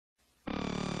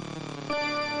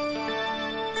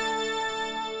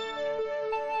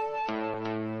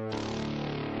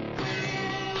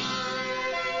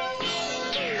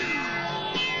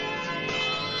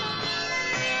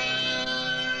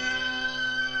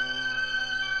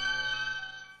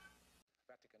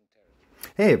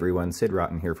Hey everyone, Sid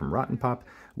Rotten here from RottenPop,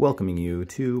 welcoming you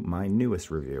to my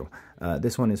newest review.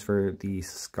 This one is for the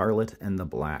Scarlet and the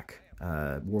Black,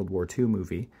 World War II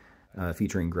movie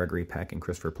featuring Gregory, Peck, and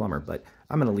Christopher Plummer, but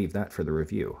I'm going to leave that for the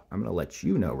review. I'm going to let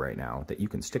you know right now that you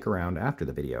can stick around after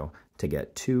the video to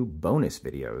get 2 bonus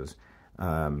videos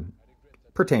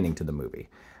pertaining to the movie.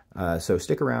 So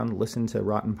stick around, listen to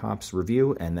RottenPop's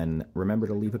review, and then remember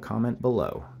to leave a comment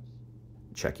below.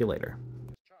 Check you later.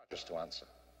 Just to answer.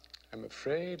 I'm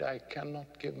afraid I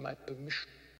cannot give my permission.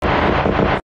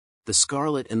 The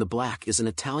Scarlet and the Black is an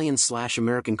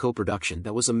Italian/American co-production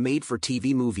that was a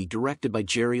made-for-TV movie directed by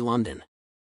Jerry London.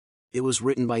 It was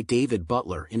written by David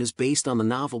Butler and is based on the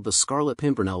novel The Scarlet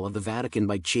Pimpernel of the Vatican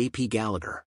by J.P.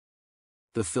 Gallagher.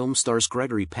 The film stars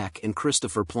Gregory Peck and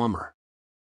Christopher Plummer,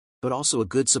 but also a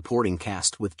good supporting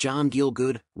cast with John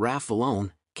Gielgud,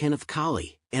 Vallone, Kenneth,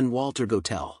 Colley, and Walter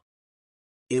Gotell.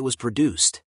 It was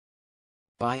produced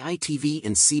by ITV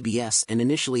and CBS and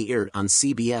initially aired on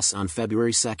CBS on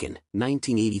February 2,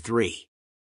 1983.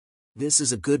 This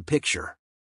is a good picture.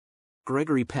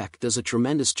 Gregory Peck does a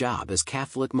tremendous job as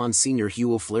Catholic Monsignor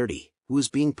Hugh O'Flaherty, who is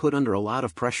being put under a lot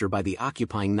of pressure by the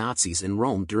occupying Nazis in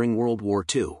Rome during World War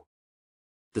II.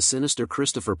 The sinister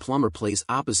Christopher Plummer plays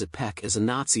opposite Peck as a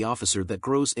Nazi officer that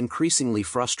grows increasingly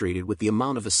frustrated with the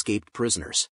amount of escaped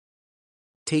prisoners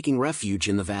taking refuge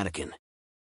in the Vatican.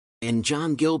 And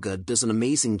John Gielgud does an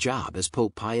amazing job as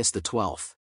Pope Pius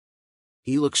XII.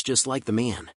 He looks just like the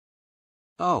man.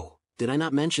 Oh, did I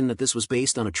not mention that this was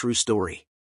based on a true story?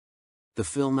 The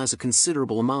film has a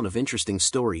considerable amount of interesting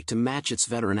story to match its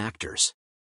veteran actors.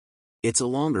 It's a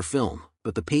longer film,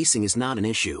 but the pacing is not an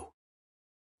issue.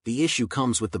 The issue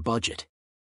comes with the budget.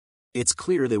 It's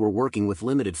clear they were working with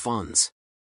limited funds.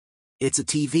 It's a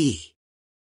TV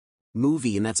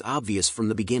movie and that's obvious from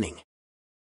the beginning.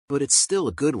 But it's still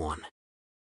a good one.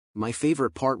 My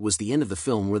favorite part was the end of the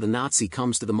film where the Nazi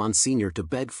comes to the Monsignor to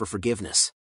beg for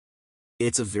forgiveness.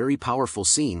 It's a very powerful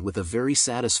scene with a very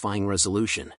satisfying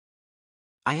resolution.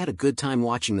 I had a good time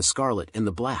watching The Scarlet and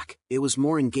the Black. It was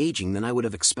more engaging than I would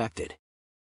have expected.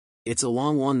 It's a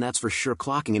long one, that's for sure,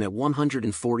 clocking in at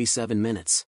 147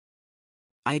 minutes.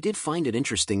 I did find it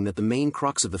interesting that the main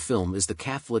crux of the film is the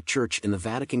Catholic Church and the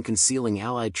Vatican concealing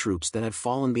Allied troops that had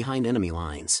fallen behind enemy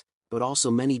lines, but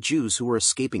also many Jews who were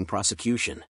escaping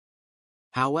prosecution.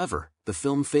 However, the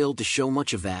film failed to show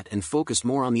much of that and focused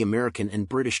more on the American and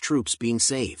British troops being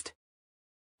saved.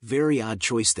 Very odd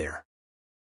choice there.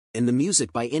 And the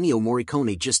music by Ennio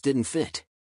Morricone just didn't fit.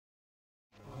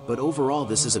 But overall,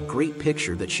 this is a great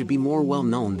picture that should be more well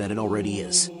known than it already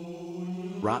is.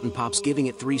 RottenPop's giving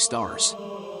it 3 stars.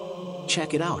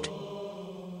 Check it out.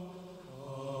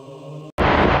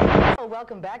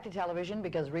 Welcome back to television,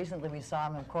 because recently we saw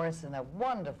him, of course, in that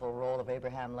wonderful role of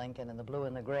Abraham Lincoln in The Blue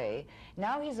and the Gray.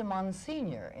 Now he's a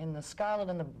Monsignor in The Scarlet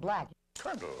and the Black.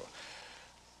 Colonel,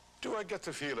 do I get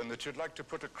the feeling that you'd like to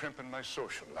put a crimp in my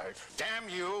social life? Damn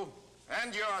you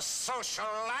and your social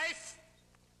life!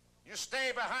 You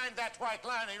stay behind that white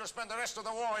line and you'll spend the rest of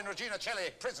the war in Regina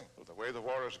Coeli prison. Well, the way the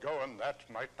war is going, that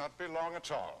might not be long at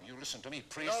all. You listen to me,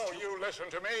 priest. No, you listen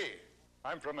to me.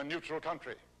 I'm from a neutral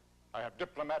country. I have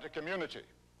diplomatic immunity.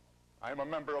 I am a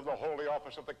member of the Holy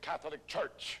Office of the Catholic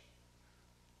Church.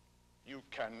 You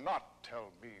cannot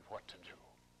tell me what to do.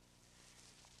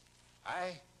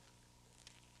 I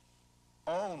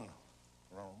own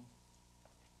Rome.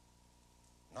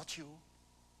 Not you.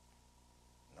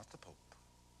 Not the Pope.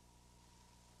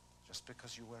 Just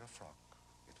because you wear a frock,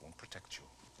 it won't protect you.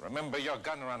 Remember your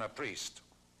gun runner, priest.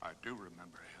 I do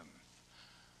remember him.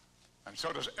 And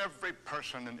so does every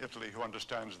person in Italy who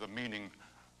understands the meaning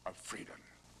of freedom.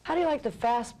 How do you like the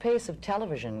fast pace of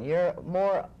television? You're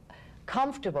more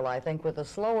comfortable, I think, with the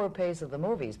slower pace of the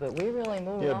movies, but we really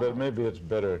move on. Yeah, but maybe it's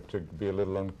better to be a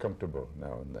little uncomfortable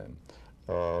now and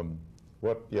then.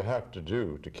 What you have to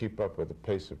do to keep up with the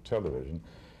pace of television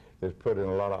is put in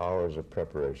a lot of hours of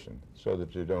preparation so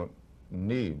that you don't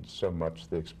need so much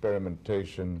the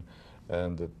experimentation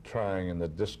and the trying and the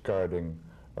discarding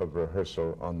of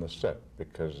rehearsal on the set,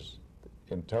 because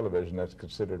in television that's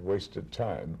considered wasted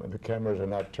time. When the cameras are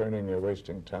not turning, you're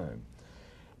wasting time.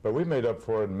 But we made up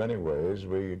for it in many ways.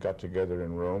 We got together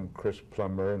in Rome, Chris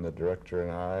Plummer and the director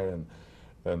and I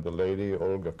and the lady,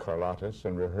 Olga Karlatis,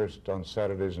 and rehearsed on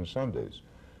Saturdays and Sundays.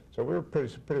 So we were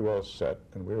pretty well set,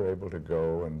 and we were able to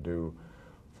go and do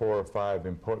 4 or 5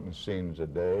 important scenes a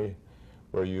day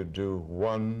where you do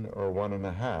 1 or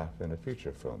 1.5 in a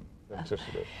feature film.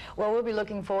 Anticipated. Well, we'll be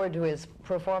looking forward to his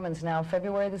performance now,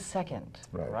 February the 2nd,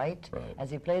 Right. right? As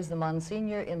he plays the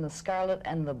Monsignor in The Scarlet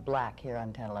and the Black here on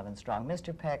 1011 Strong.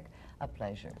 Mr. Peck, a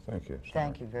pleasure. Thank you.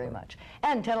 Thank you very much.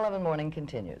 And 1011 Morning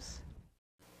continues.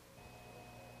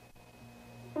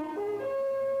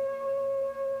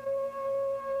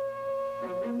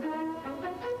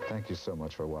 Thank you so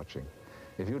much for watching.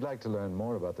 If you'd like to learn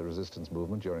more about the resistance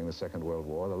movement during the Second World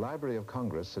War, the Library of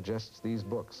Congress suggests these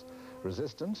books.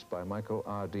 Resistance by Michael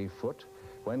R.D. Foote,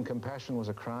 When Compassion Was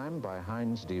a Crime by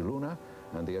Heinz D. Runa,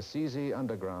 and The Assisi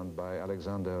Underground by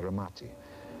Alexander Ramati.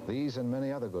 These and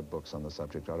many other good books on the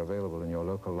subject are available in your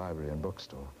local library and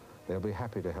bookstore. They'll be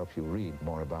happy to help you read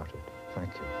more about it.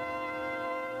 Thank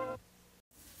you.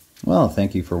 Well,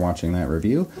 thank you for watching that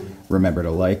review. Remember to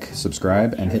like,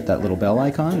 subscribe, and hit that little bell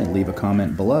icon and leave a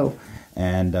comment below.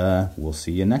 And we'll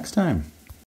see you next time.